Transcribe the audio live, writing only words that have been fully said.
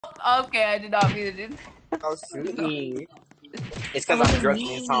Okay, I did not mean to do that. Oh, shoot me. It's because I'm drunk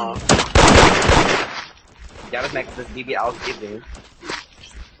this song. Y'all just making this BB I was giving.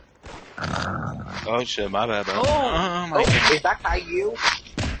 Oh shit, my bad, bro. Oh, my god. Is that Caillou?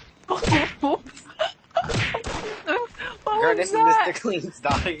 what Girl, was this that? is Mr. Clean's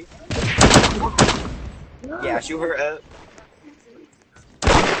daughter. Yeah, shoot her up.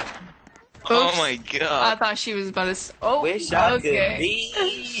 Oh Oops. my I god. thought she was about to. Oh, Wish I could okay.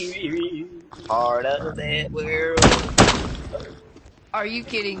 be part of that world. Are you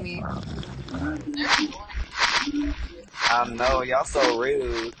kidding me? I know, y'all so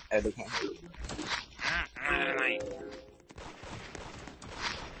rude. Oh, they can't hear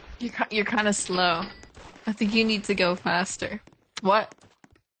you. You're kind of slow. I think you need to go faster. What?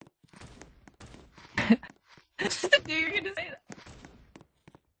 Dude, you're gonna say that.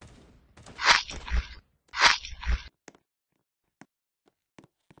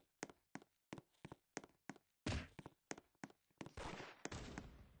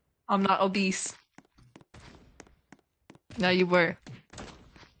 I'm not obese. No, you were.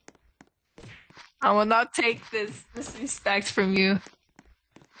 I will not take this respect from you.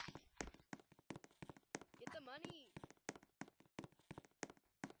 Get the money.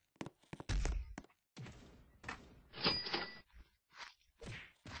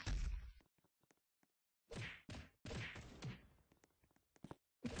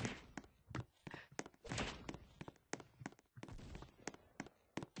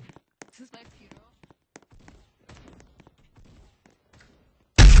 This is my funeral.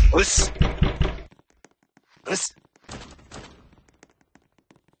 Listen. Listen.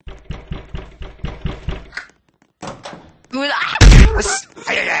 Listen.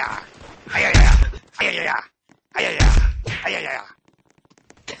 Ayaya. Ayaya. Ayaya. Ayaya. Ayaya.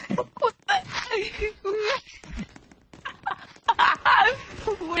 What the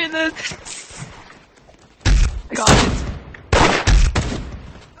What is this? I got it.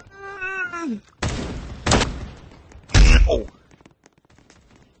 Oh.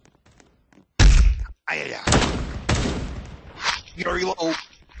 Ayaya. You're reload.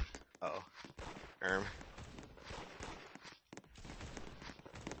 Uh-oh.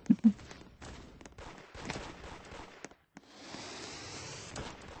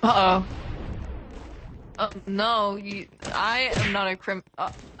 Uh-oh. No, I am not a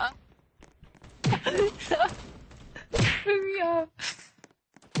yeah.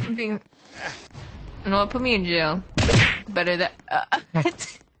 I'm being... You know what, put me in jail. Better that... You're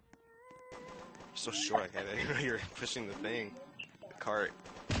so short, I didn't know you're pushing the thing. The cart.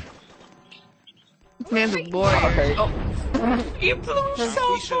 This man's a warrior. Okay. Oh. You blew yourself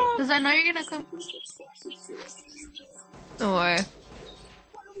Keisha. up! Because I know you're gonna come. Don't worry.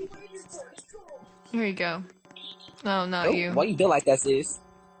 Here you go. No, not Oh, you. why you do like that, sis?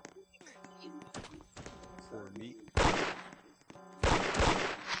 For me.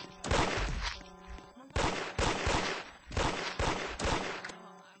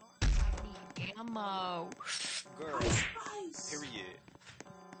 Ammo. Girl. Period.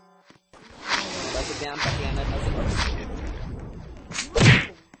 Bust it down, Tatiana. Bust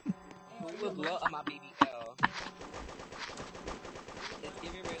it. Who would blow up my BBL? It's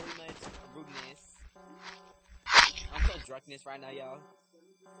giving really much rudeness. I'm so drunkenness right now, y'all.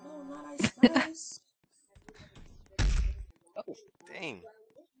 No, not ice spice. Oh, Dang.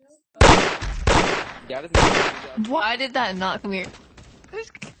 y'all just made me Why did that not come here?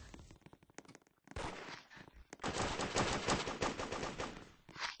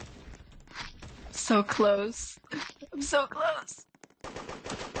 So close. I'm so close.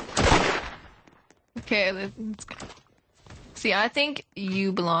 Okay, let's go. See, I think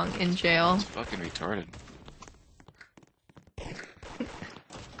you belong in jail. It's fucking retarded.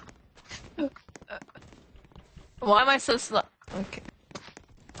 Why am I so slow? Okay.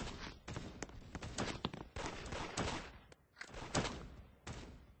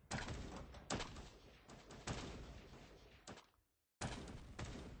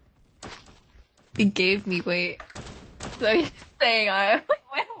 He gave me weight. So you're saying I...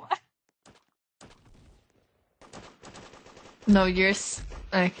 Wait, what? No, you're...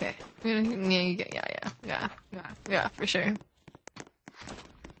 Okay. Yeah, for sure.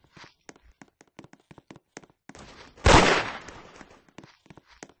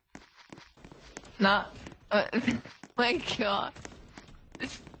 Not... my god.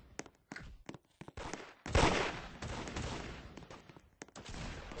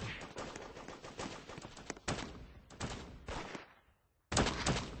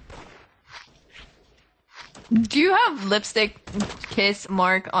 Do you have lipstick kiss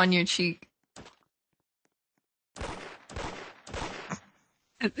mark on your cheek?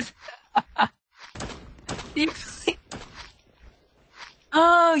 You-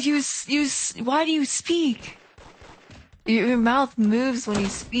 Oh, why do you speak? Your mouth moves when you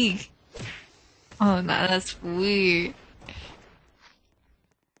speak. Oh, no, that's weird.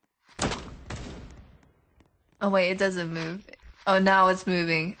 Oh, wait, it doesn't move. Oh, now it's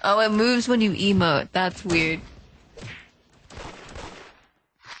moving. Oh, it moves when you emote. That's weird.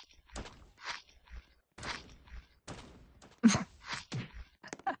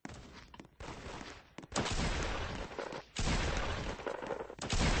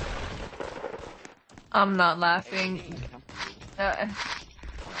 I'm not laughing.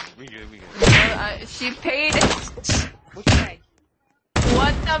 We good. She paid. What you say?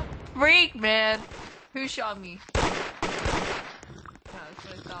 What the freak, man? Who shot me? Yeah, that's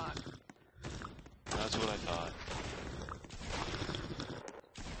what I thought. That's what I thought.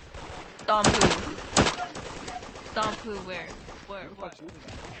 Stomp who? Stomp who? Where? Where? What?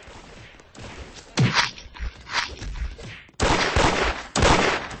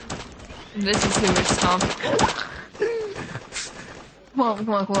 This is who we're stomping. Come on.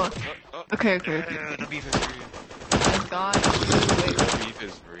 Okay. The beef is real. My God. Wait. The beef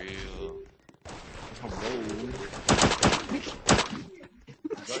is real.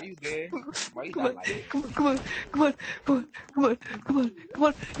 Are you there? Why you not like it? Come on.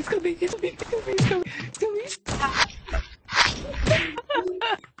 It's coming.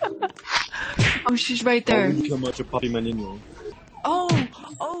 Oh, she's right there. Oh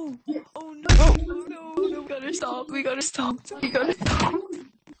no. We gotta stop.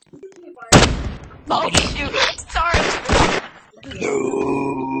 Oh shoot. Sorry.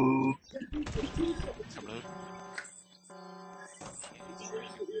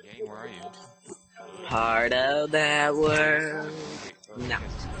 Gang, where are you? Part of that world. No.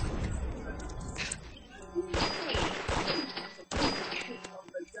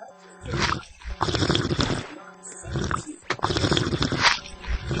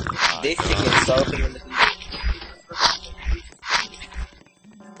 This chicken is so good in the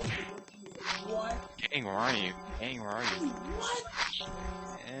Gang, where are you? What?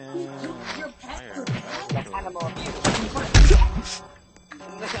 You're pet. That's animal abuse.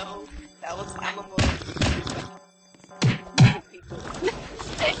 No, that was animal abuse.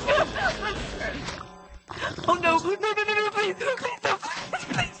 Oh no, please, no,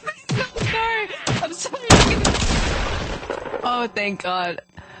 sorry. I'm sorry. Oh, thank God.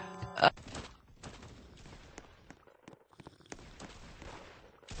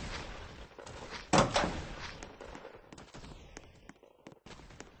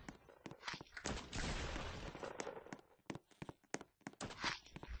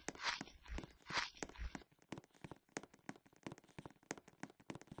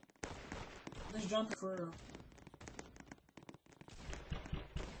 Let's jump for.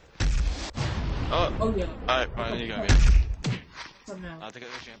 Oh yeah. Alright, you got me. Somehow. I'll take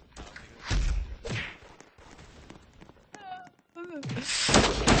it with champ.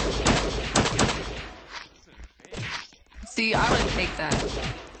 See, I would take that.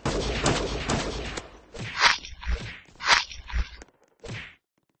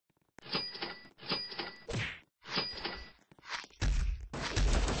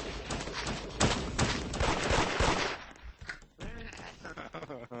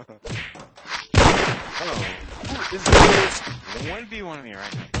 Oh, this is 1v1 me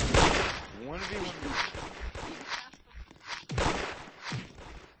right now. 1v1 me.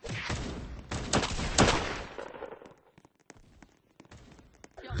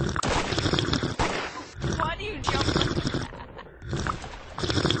 Why do you jump?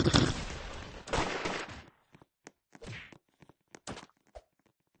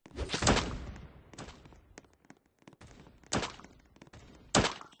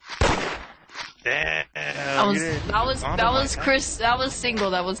 Damn. That was Chris. That was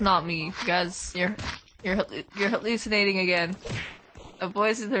single. That was not me. You guys, you're hallucinating again. The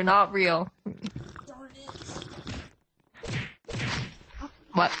voices are not real. Darn it.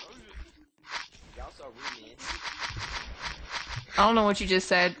 What? Y'all so rude, man. I don't know what you just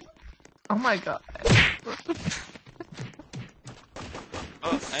said. Oh my God.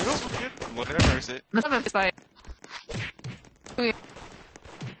 Oh, angles were good. Whatever is it. None of it's like.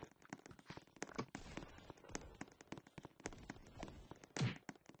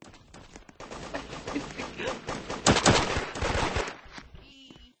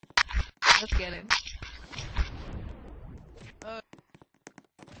 Let's get him.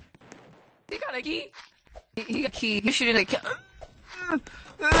 He got a key. He got a key. You shooting a key.